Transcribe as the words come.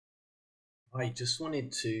I just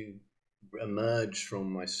wanted to emerge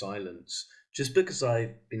from my silence just because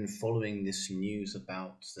I've been following this news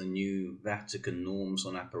about the new Vatican norms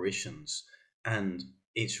on apparitions, and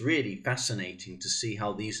it's really fascinating to see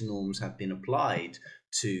how these norms have been applied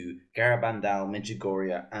to Garabandal,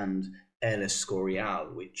 Medjugorje, and El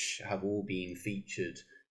Escorial, which have all been featured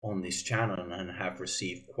on this channel and have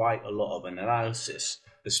received quite a lot of analysis,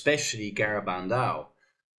 especially Garabandal.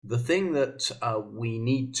 The thing that we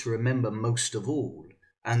need to remember most of all,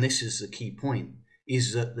 and this is the key point,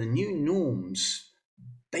 is that the new norms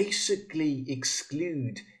basically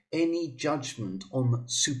exclude any judgment on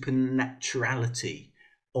supernaturality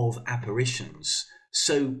of apparitions.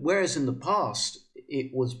 So whereas in the past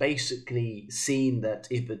it was basically seen that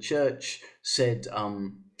if a church said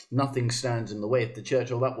nothing stands in the way, if the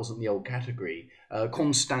church, oh, that wasn't the old category,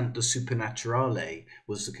 constant de supernaturale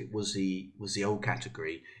was the old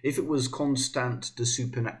category. If it was constant de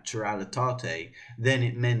supernaturalitate, then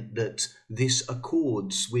it meant that this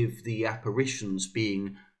accords with the apparitions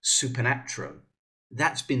being supernatural.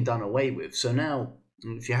 That's been done away with. So now,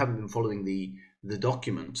 if you haven't been following the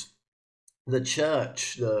document, the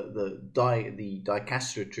church, the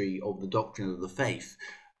dicastery of the doctrine of the faith,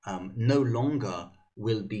 no longer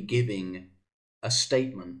will be giving a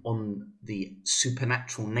statement on the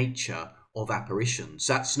supernatural nature of apparitions.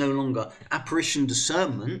 That's no longer, apparition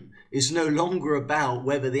discernment is no longer about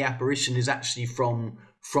whether the apparition is actually from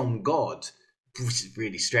God, which is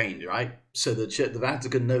really strange, right? So the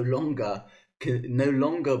Vatican no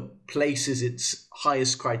longer places its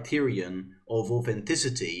highest criterion of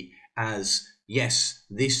authenticity as, yes,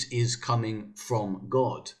 this is coming from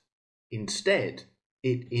God. Instead,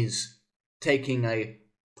 it is taking a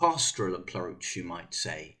pastoral approach, you might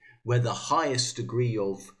say, where the highest degree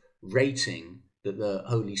of rating that the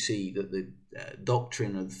Holy See, that the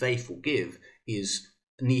doctrine of the faith will give, is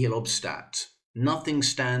nihil obstat. Nothing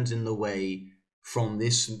stands in the way from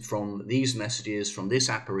these messages, from this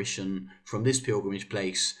apparition, from this pilgrimage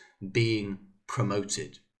place being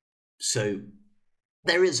promoted. So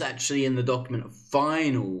there is actually in the document a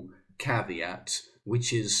final caveat,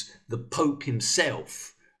 which is the Pope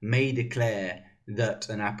himself may declare that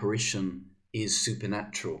an apparition is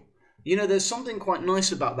supernatural. You know, there's something quite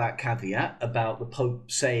nice about that caveat, about the Pope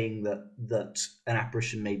saying that an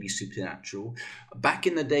apparition may be supernatural. Back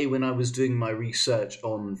in the day when I was doing my research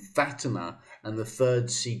on Fatima and the third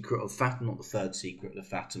secret of Fatima, not the third secret of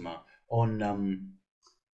Fatima, on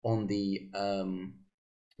the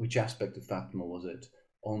which aspect of Fatima was it?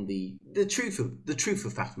 On the truth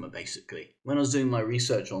of Fatima, basically. When I was doing my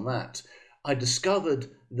research on that, I discovered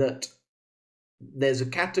that there's a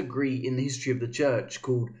category in the history of the church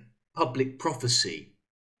called public prophecy.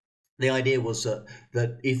 The idea was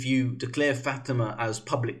that if you declare Fatima as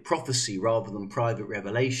public prophecy rather than private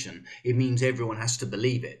revelation, it means everyone has to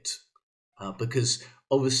believe it. Because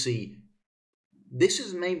obviously, this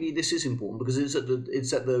is important because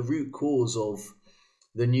it's at the root cause of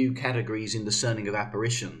the new categories in discerning of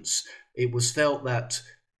apparitions. It was felt that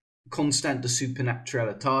constant de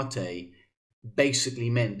supernaturalitate basically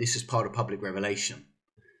meant this is part of public revelation.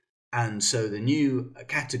 And so the new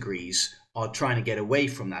categories are trying to get away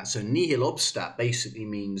from that. So nihil obstat basically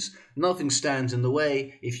means nothing stands in the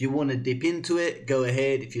way. If you want to dip into it, go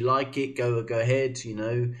ahead. If you like it, go ahead, you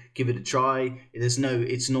know, give it a try. It's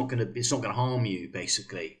not gonna harm you,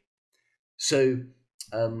 basically. So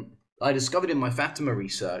I discovered in my Fatima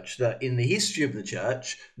research that in the history of the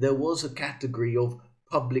church, there was a category of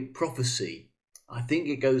public prophecy. I think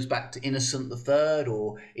it goes back to Innocent III,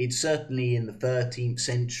 or it's certainly in the 13th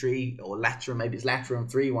century, or Lateran, maybe it's Lateran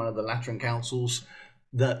III, one of the Lateran councils,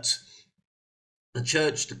 that the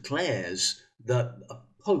church declares that the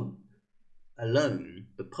Pope alone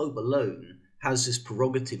has this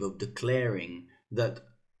prerogative of declaring that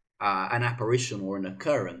an apparition or an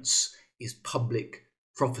occurrence is public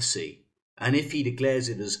prophecy. And if he declares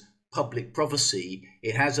it as public prophecy,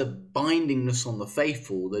 it has a bindingness on the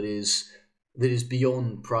faithful that is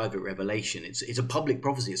beyond private revelation. It's a public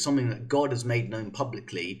prophecy. It's something that God has made known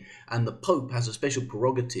publicly, and the Pope has a special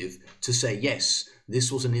prerogative to say, yes,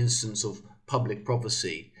 this was an instance of public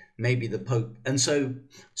prophecy. Maybe the Pope, and so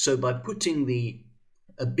by putting the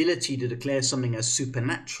ability to declare something as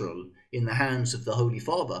supernatural in the hands of the Holy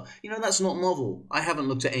Father, you know, that's not novel. I haven't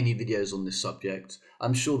looked at any videos on this subject.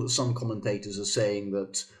 I'm sure that some commentators are saying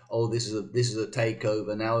that, oh, this is a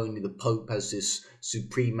takeover. Now only the Pope has this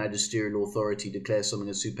supreme magisterial authority to declare something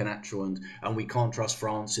as supernatural, and we can't trust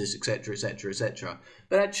Francis, etc., etc., etc.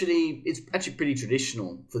 But actually, it's actually pretty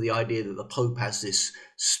traditional for the idea that the Pope has this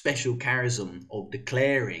special charism of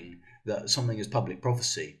declaring that something is public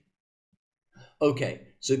prophecy. Okay,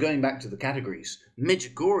 So going back to the categories,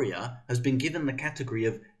 Medjugorje has been given the category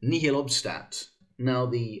of nihil obstat. Now,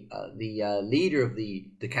 the leader of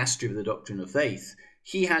the dicastery of the doctrine of faith,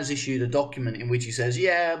 he has issued a document in which he says,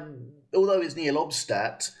 yeah, although it's nihil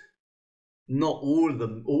obstat, not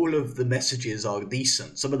all of the messages are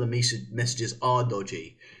decent. Some of the messages are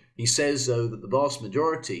dodgy. He says, though, that the vast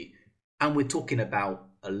majority, and we're talking about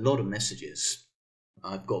a lot of messages.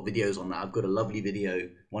 I've got videos on that. I've got a lovely video,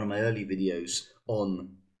 one of my early videos, on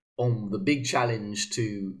the big challenge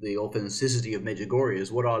to the authenticity of Medjugorje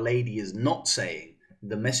is what Our Lady is not saying.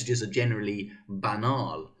 The messages are generally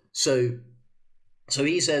banal. So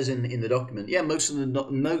he says in the document, yeah,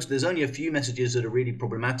 there's only a few messages that are really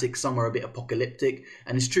problematic. Some are a bit apocalyptic,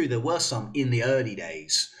 and it's true there were some in the early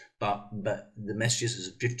days, but the messages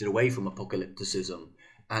have drifted away from apocalypticism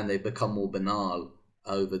and they've become more banal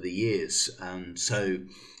over the years. And so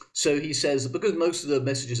he says that because most of the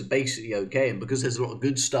messages are basically okay, and because there's a lot of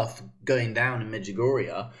good stuff going down in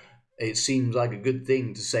Medjugorje, it seems like a good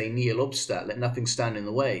thing to say nihil obstat, let nothing stand in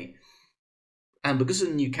the way. And because of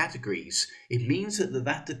the new categories, it means that the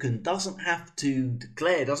Vatican doesn't have to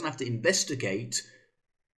investigate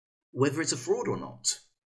whether it's a fraud or not.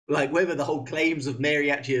 Like whether the whole claims of Mary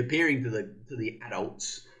actually appearing to the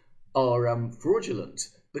adults are fraudulent.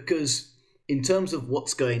 Because in terms of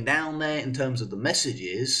what's going down there, in terms of the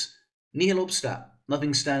messages, nihil obstat,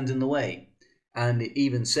 nothing stands in the way. And it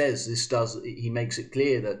even says he makes it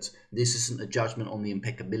clear that this isn't a judgment on the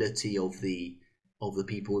impeccability of the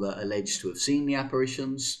people that are alleged to have seen the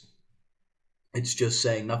apparitions. It's just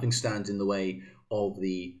saying nothing stands in the way of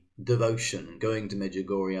the devotion going to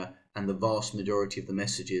Medjugorje, and the vast majority of the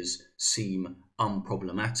messages seem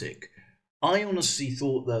unproblematic. I honestly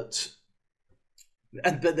thought that,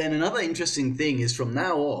 but then another interesting thing is from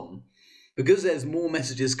now on, because there's more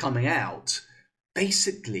messages coming out,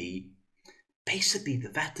 basically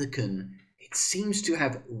the Vatican, it seems to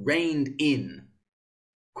have reined in,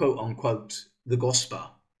 quote unquote, the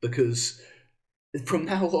gospel, because from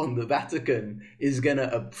now on the Vatican is going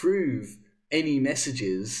to approve any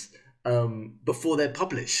messages before they're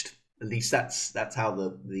published. At least that's how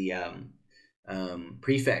the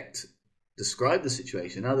prefect described the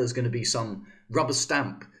situation. Now there's going to be some rubber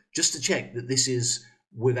stamp just to check that this is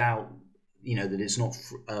without, that it's not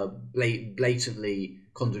blatantly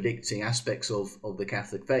contradicting aspects of the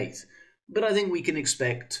Catholic faith. But I think we can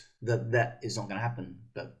expect that is not going to happen.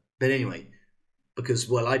 But anyway, because,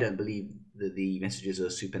 well, I don't believe that the messages are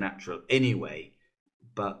supernatural anyway,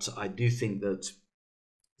 but I do think that,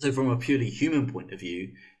 so from a purely human point of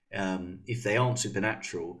view, if they aren't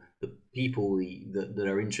supernatural, the people that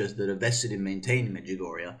are interested, that are vested in maintaining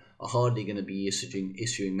Medjugorje, are hardly going to be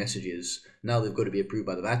issuing messages, now they've got to be approved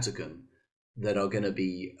by the Vatican, that are going to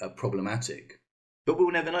be problematic. But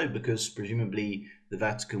we'll never know, because presumably the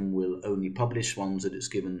Vatican will only publish ones that it's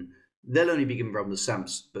given. They'll only be given rubber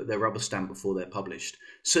stamps, but they're rubber stamped before they're published.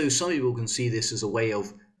 So some people can see this as a way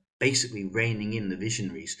of basically reining in the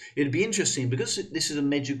visionaries. It'd be interesting, because this is a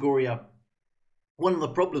Medjugorje, one of the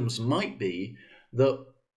problems might be that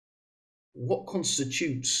what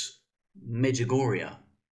constitutes Medjugorje,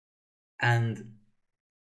 and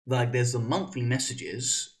like there's the monthly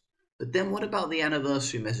messages, but then what about the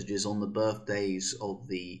anniversary messages on the birthdays of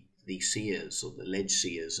the seers, or the alleged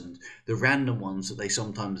seers, and the random ones that they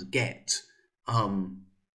sometimes get? I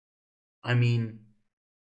mean,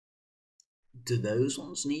 do those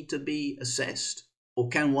ones need to be assessed? Or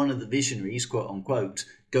can one of the visionaries, quote unquote,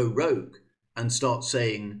 go rogue and start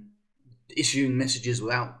issuing messages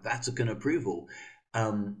without Vatican approval?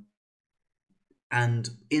 And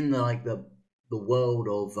in the world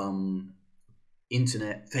of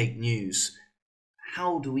internet fake news,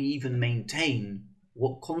 how do we even maintain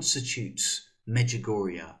what constitutes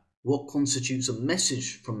Medjugorje? What constitutes a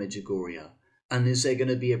message from Medjugorje? And is there going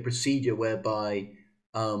to be a procedure whereby,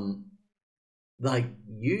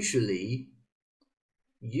 usually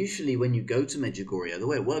when you go to Medjugorje, the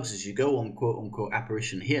way it works is you go on quote unquote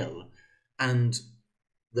Apparition Hill, and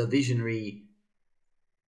the visionary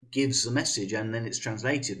gives the message, and then it's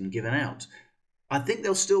translated and given out. I think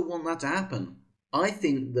they'll still want that to happen. I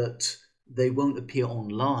think that they won't appear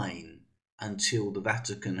online until the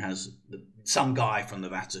Vatican has, some guy from the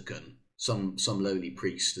Vatican, some lowly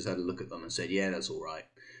priest has had a look at them and said, yeah, that's all right.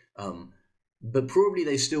 But probably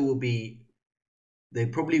they still will be, they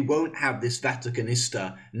probably won't have this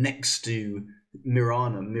Vaticanista next to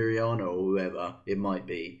Miriana or whoever it might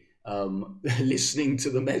be, listening to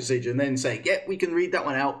the message and then saying, yeah, we can read that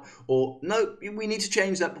one out, or no, we need to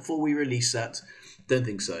change that before we release that. Don't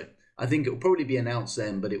think so. I think it will probably be announced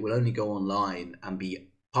then, but it will only go online and be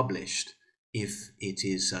published if it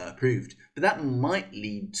is approved. But that might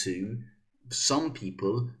lead to some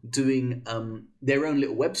people doing their own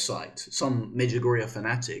little website. Some Medjugorje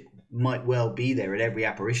fanatic might well be there at every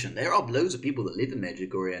apparition. There are loads of people that live in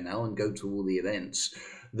Medjugorje now and go to all the events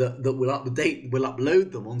that will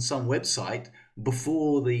upload them on some website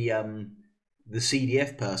before the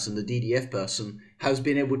CDF person, the DDF person, has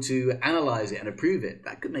been able to analyze it and approve it.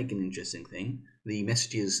 That could make an interesting thing. The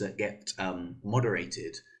messages that get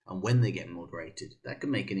moderated and when they get moderated, that could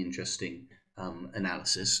make an interesting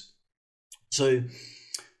analysis. So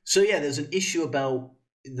yeah, there's an issue about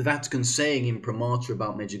the Vatican saying imprimatur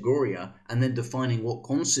about Medjugorje and then defining what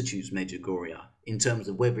constitutes Medjugorje in terms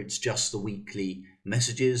of whether it's just the weekly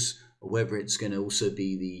messages or whether it's going to also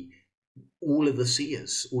be all of the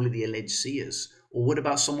seers, all of the alleged seers. Or what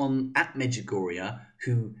about someone at Medjugorje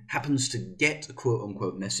who happens to get a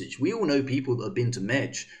quote-unquote message? We all know people that have been to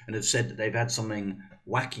Medj and have said that they've had something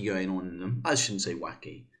wacky going on in them. I shouldn't say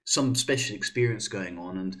wacky. Some special experience going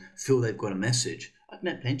on and feel they've got a message. I've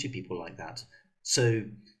met plenty of people like that. So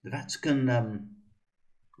the Vatican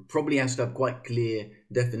probably has to have quite clear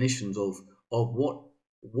definitions of what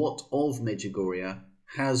of Medjugorje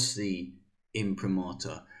has the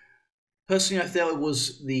imprimatur. Personally, I felt it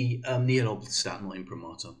was the nihil obstat, not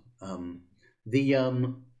imprimatur.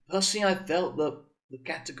 Personally, I felt that the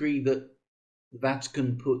category that the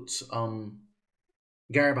Vatican put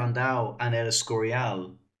Garabandal and El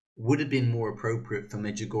Escorial would have been more appropriate for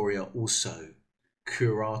Medjugorje also.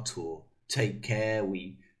 Curator, take care.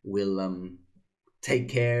 We will take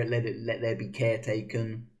care. Let there be care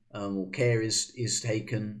taken. Or care is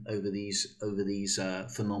taken over these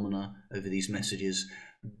phenomena, over these messages,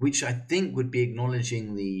 which I think would be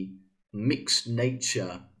acknowledging the mixed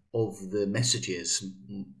nature of the messages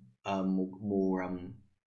more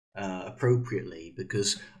appropriately,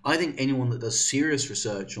 because I think anyone that does serious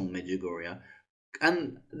research on Medjugorje,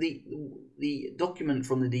 and the document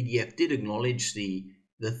from the DDF did acknowledge the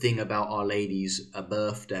thing about Our Lady's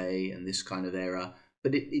birthday and this kind of era,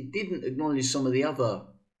 but it didn't acknowledge some of the other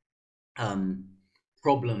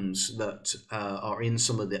problems that are in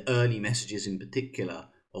some of the early messages, in particular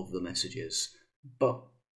of the messages. But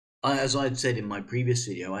as I'd said in my previous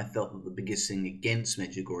video, I felt that the biggest thing against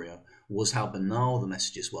Medjugorje was how banal the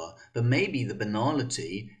messages were. But maybe the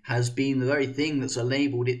banality has been the very thing that's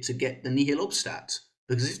enabled it to get the nihil obstat.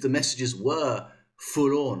 Because if the messages were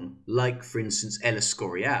full on, like for instance El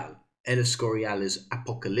Escorial is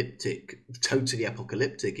apocalyptic, totally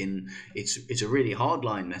apocalyptic, in it's a really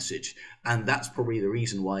hardline message, and that's probably the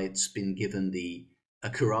reason why it's been given a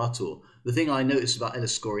curator. The thing I noticed about El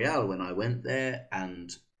Escorial when I went there,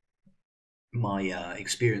 and my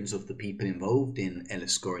experience of the people involved in El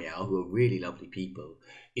Escorial, who are really lovely people,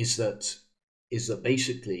 is that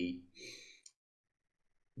basically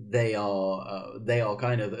they are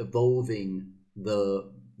kind of evolving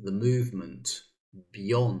the movement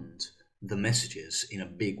beyond the messages in a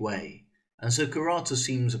big way. And so curator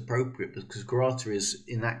seems appropriate, because curator is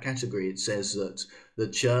in that category. It says that the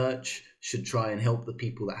church should try and help the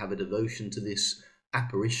people that have a devotion to this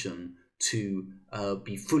apparition to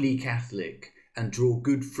be fully Catholic and draw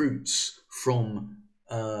good fruits from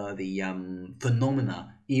the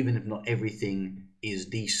phenomena, even if not everything is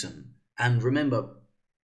decent. And remember,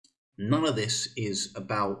 none of this is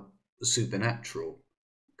about the supernatural.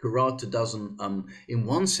 Curator doesn't, in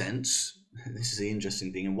one sense, this is the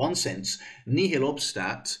interesting thing, in one sense, nihil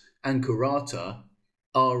obstat and curator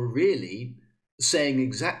are really saying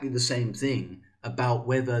exactly the same thing about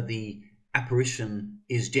whether the apparition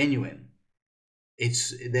is genuine.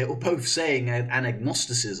 They're both saying an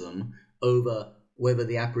agnosticism over whether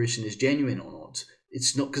the apparition is genuine or not.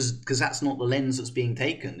 It's not because that's not the lens that's being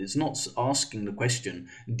taken. It's not asking the question,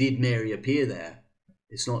 did Mary appear there?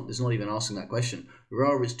 It's not even asking that question.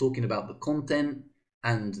 Rather, it's talking about the content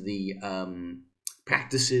and the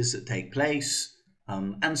practices that take place,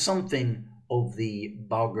 and something of the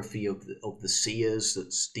biography of the seers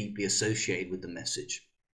that's deeply associated with the message.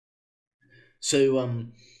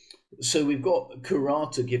 So we've got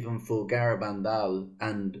curator given for Garabandal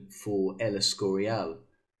and for El Escorial.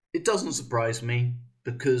 It doesn't surprise me,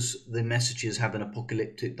 because the messages have an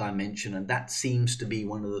apocalyptic dimension, and that seems to be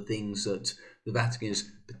one of the things that the Vatican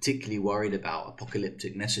is particularly worried about,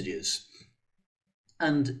 apocalyptic messages.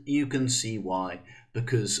 And you can see why,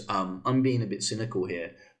 because I'm being a bit cynical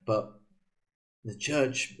here, but the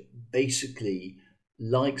church basically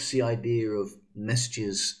likes the idea of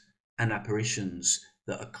messages and apparitions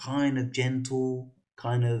that are kind of gentle,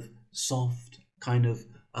 kind of soft, kind of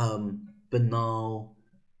banal,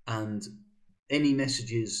 and any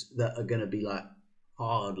messages that are going to be like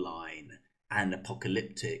hardline and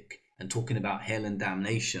apocalyptic and talking about hell and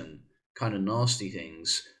damnation, kind of nasty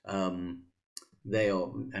things. They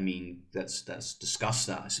are, I mean, let's discuss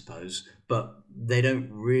that, I suppose, but they don't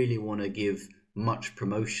really want to give much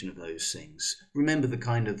promotion of those things. Remember the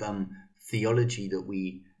kind of theology that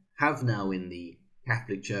we have now in the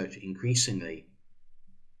Catholic Church increasingly,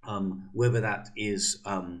 whether that is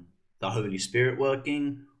the Holy Spirit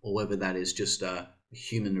working or whether that is just a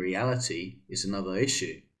human reality is another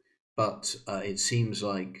issue. But it seems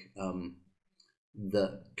like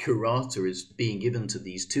the curata is being given to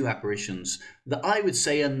these two apparitions that I would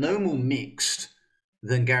say are no more mixed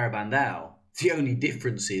than Garabandal. The only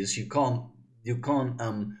difference is you can't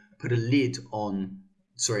put a lid on,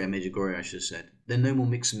 sorry, Medjugorje I should have said. They're no more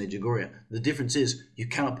mixed than Medjugorje. The difference is you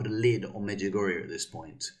cannot put a lid on Medjugorje at this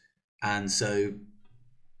point. And so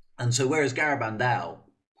whereas Garabandal,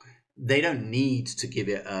 they don't need to give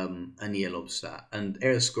it an El Obstat. And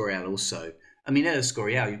El Escorial also. I mean, El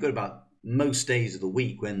Escorial, you've got about most days of the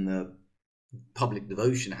week when the public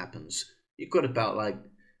devotion happens, you've got about like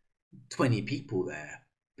 20 people there.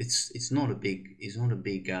 It's not a big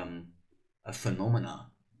a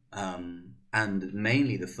phenomena, and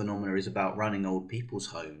mainly the phenomena is about running old people's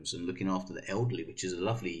homes and looking after the elderly, which is a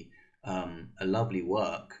lovely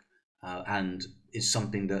work, and is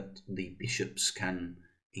something that the bishops can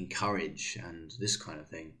encourage and this kind of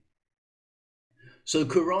thing. So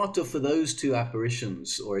curata for those two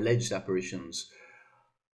apparitions, or alleged apparitions,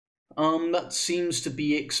 that seems to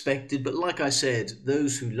be expected. But like I said,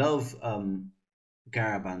 those who love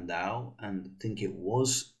Garabandal and think it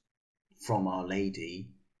was from Our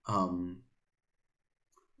Lady,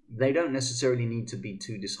 they don't necessarily need to be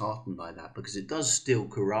too disheartened by that, because it does still,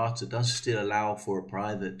 curata does still allow for a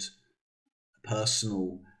private,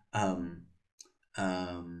 personal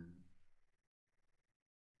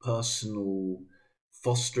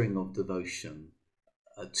fostering of devotion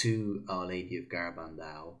to Our Lady of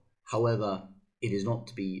Garabandal. However, it is not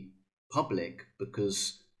to be public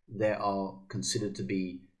because there are considered to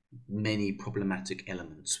be many problematic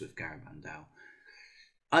elements with Garabandal.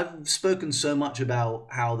 I've spoken so much about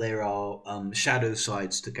how there are shadow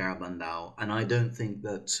sides to Garabandal, and I don't think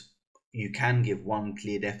that you can give one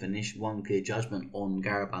clear definition, one clear judgment on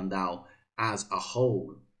Garabandal as a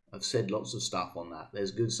whole. I've said lots of stuff on that.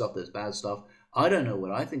 There's good stuff, there's bad stuff. I don't know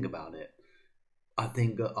what I think about it. I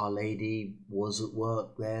think that Our Lady was at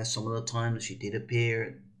work there some of the time that she did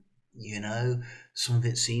appear. You know, some of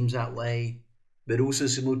it seems that way. But also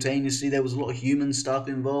simultaneously, there was a lot of human stuff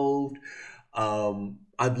involved.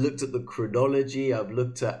 I've looked at the chronology. I've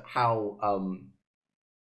looked at how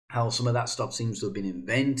some of that stuff seems to have been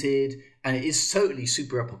invented. And it is totally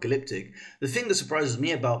super apocalyptic. The thing that surprises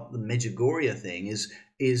me about the Medjugorje thing is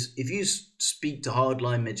if you speak to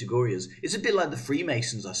hardline Medjugorjes, it's a bit like the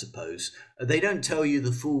Freemasons, I suppose. They don't tell you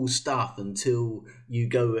the full stuff until you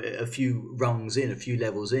go a few rungs in, a few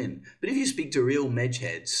levels in. But if you speak to real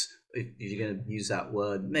Medjheads, if you're going to use that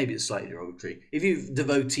word, maybe it's slightly derogatory. If you've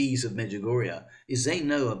devotees of Medjugorje, is they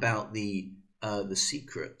know about the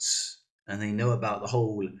secrets, and they know about the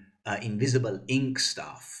whole invisible ink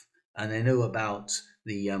stuff, and they know about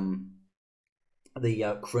the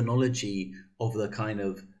chronology of the kind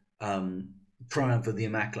of triumph of the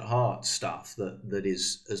Immaculate Heart stuff that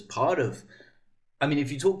is as part of. I mean, if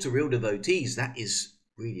you talk to real devotees, that is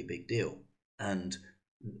really a big deal, and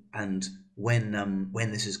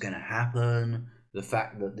when this is going to happen, the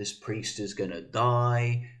fact that this priest is going to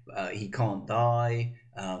die, he can't die,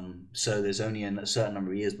 so there's only a certain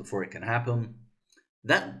number of years before it can happen.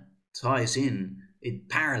 That ties in, it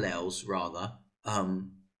parallels rather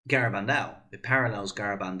Garabandal. It parallels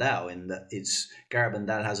Garabandal in that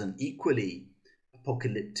Garabandal has an equally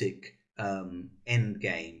apocalyptic end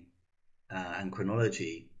game and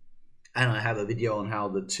chronology. And I have a video on how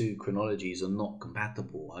the two chronologies are not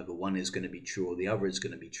compatible. Either one is going to be true or the other is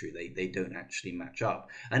going to be true. They don't actually match up.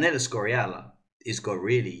 And El Escorial has got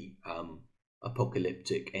really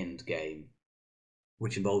apocalyptic end game,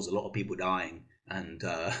 which involves a lot of people dying and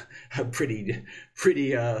a pretty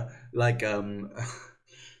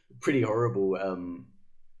horrible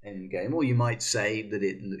end game. Or you might say that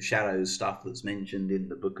it shadows stuff that's mentioned in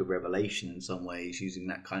the Book of Revelation in some ways, using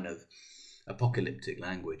that kind of apocalyptic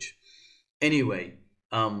language. Anyway,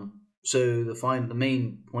 so the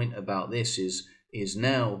main point about this is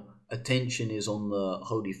now attention is on the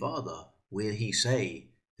Holy Father. Will he say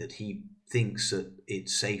that he thinks that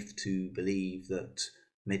it's safe to believe that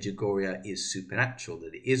Medjugorje is supernatural,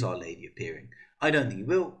 that it is Our Lady appearing? I don't think he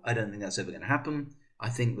will. I don't think that's ever going to happen. I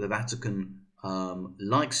think the Vatican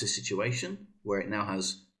likes the situation where it now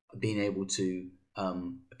has been able to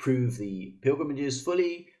approve the pilgrimages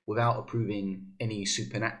fully, without approving any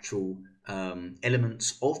supernatural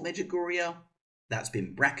elements of Medjugorje. That's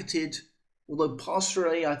been bracketed. Although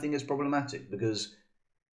pastorally, I think it's problematic, because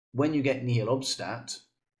when you get nihil obstat,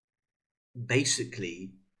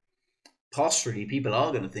 basically, pastorally, people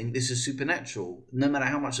are going to think this is supernatural, no matter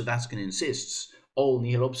how much the Vatican insists. Oh,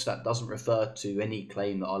 nihil obstat doesn't refer to any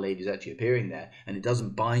claim that Our Lady is actually appearing there, and it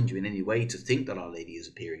doesn't bind you in any way to think that Our Lady is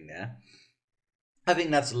appearing there. I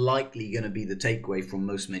think that's likely going to be the takeaway from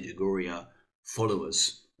most Medjugorje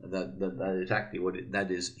followers. That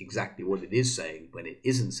is exactly what it is saying when it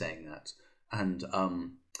isn't saying that, and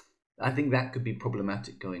I think that could be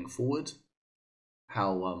problematic going forward.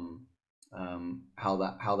 How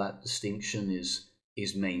that distinction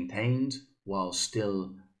is maintained while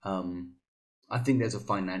still. I think there's a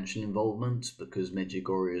financial involvement, because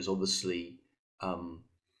Medjugorje is obviously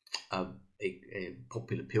a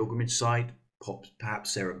popular pilgrimage site.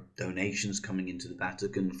 Perhaps there are donations coming into the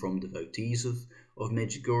Vatican from devotees of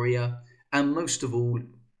Medjugorje, and most of all,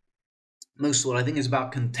 I think it's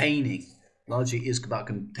about containing. Largely, it is about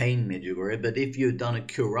containing Medjugorje. But if you had done a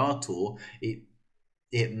curator, it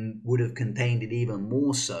would have contained it even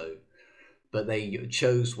more so. But they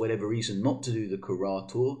chose, for whatever reason, not to do the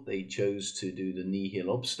curator. They chose to do the nihil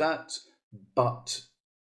obstat, but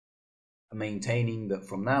maintaining that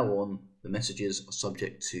from now on, the messages are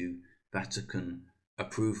subject to Vatican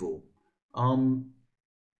approval.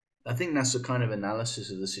 I think that's a kind of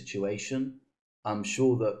analysis of the situation. I'm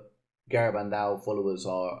sure that Garabandal followers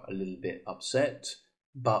are a little bit upset,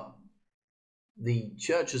 but the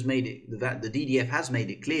Church has made it, that the DDF has made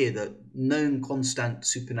it clear that non constant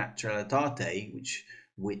supernaturalitate,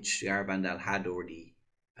 which Garabandal had already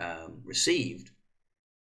received,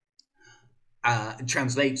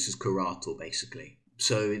 translates as curator, basically.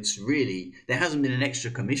 So it's really, there hasn't been an extra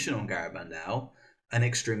commission on Garabandal, an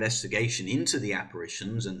extra investigation into the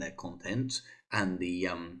apparitions and their content and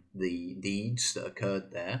the deeds that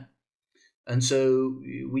occurred there. And so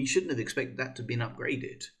we shouldn't have expected that to have been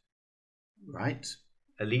upgraded, right?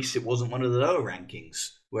 At least it wasn't one of the lower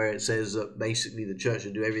rankings, where it says that basically the Church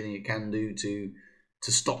should do everything it can do to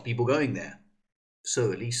stop people going there.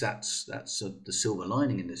 So at least that's the silver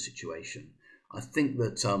lining in this situation. I think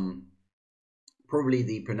that probably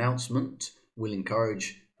the pronouncement will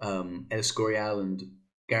encourage El Escorial and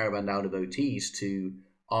Garabandal devotees to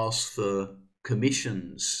ask for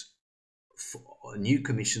commissions, new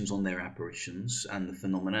commissions on their apparitions and the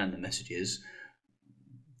phenomena and the messages,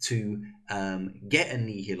 to get a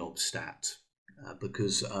nihil obstat,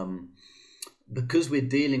 because we're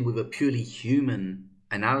dealing with a purely human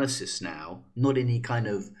analysis now, not any kind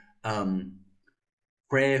of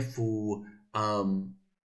prayerful.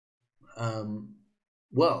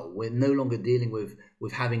 Well, we're no longer dealing with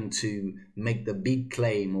having to make the big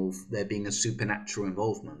claim of there being a supernatural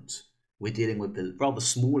involvement. We're dealing with the rather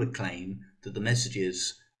smaller claim that the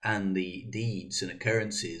messages and the deeds and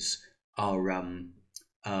occurrences are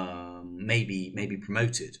maybe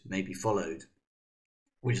promoted, maybe followed,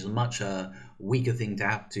 which is a much weaker thing to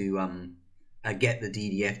have to get the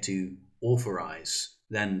DDF to authorize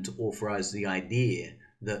than to authorize the idea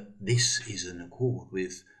that this is in accord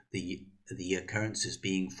with the occurrences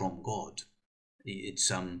being from God.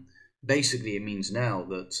 It's basically, it means now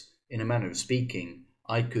that, in a manner of speaking,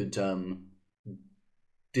 I could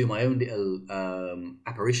do my own little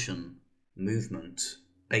apparition movement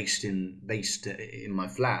based in my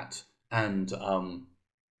flat, and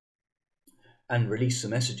release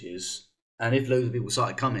some messages, and if loads of people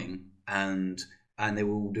started coming and they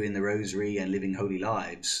were all doing the rosary and living holy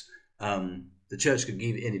lives, the Church could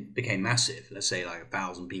give it, and it became massive. Let's say like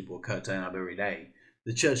 1,000 people turn up every day.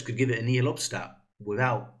 The Church could give it a nihil obstat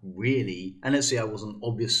without really, and let's say I wasn't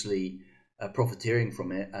obviously profiteering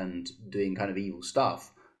from it and doing kind of evil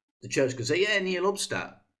stuff. The Church could say, yeah, nihil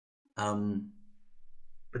obstat,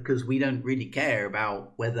 because we don't really care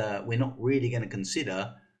about whether, we're not really going to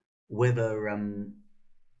consider whether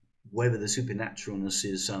the supernaturalness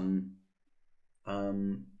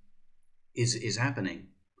is happening.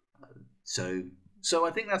 So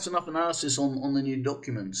I think that's enough analysis on the new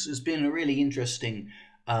documents. It's been a really interesting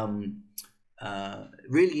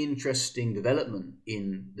development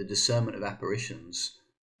in the discernment of apparitions,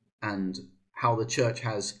 and how the Church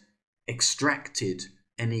has extracted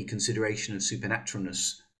any consideration of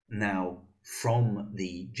supernaturalness now from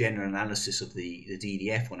the general analysis of the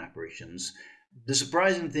DDF on apparitions. The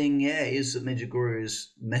surprising thing, is that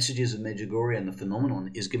Medjugorje's messages of Medjugorje and the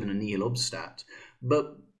phenomenon is given a nihil obstat.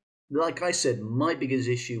 But like I said, my biggest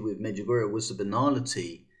issue with Medjugorje was the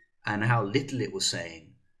banality and how little it was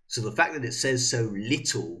saying. So the fact that it says so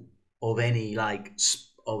little of any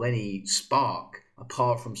spark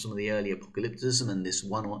apart from some of the early apocalypticism and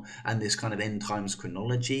this kind of end times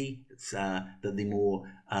chronology that the more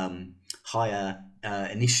higher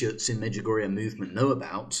initiates in Medjugorje movement know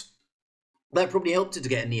about, that probably helped it to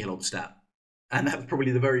get a nihil obstat. And that's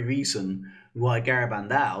probably the very reason why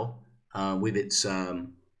Garabandal, with its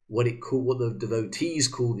what the devotees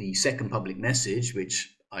call the second public message,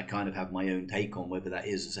 which I kind of have my own take on whether that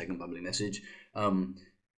is the second public message,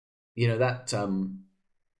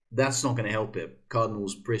 that's not going to help it.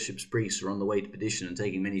 Cardinals, bishops, priests are on the way to perdition and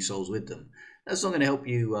taking many souls with them. That's not going to help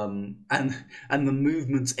you. And the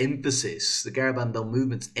movement's emphasis, the Garabandal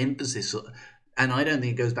movement's emphasis, and I don't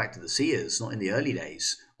think it goes back to the seers, not in the early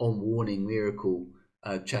days, on warning, miracle,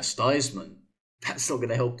 chastisement. That's not going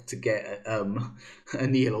to help to get a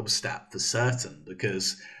nihil obstat for certain,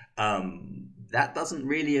 because that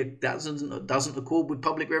doesn't accord with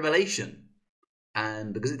public revelation.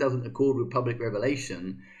 And because it doesn't accord with public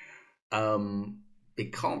revelation,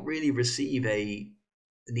 it can't really receive a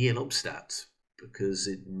nihil obstat, because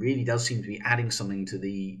it really does seem to be adding something to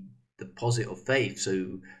the deposit of faith.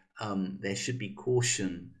 So there should be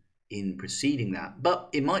caution in preceding that. But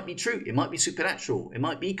it might be true. It might be supernatural. It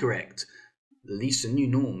might be correct. At least the new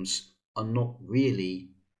norms are not really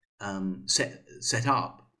set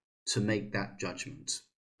up to make that judgment.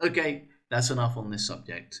 Okay, that's enough on this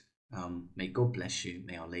subject. May God bless you.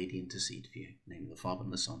 May Our Lady intercede for you. In the name of the Father,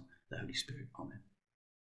 and the Son, and the Holy Spirit. Amen.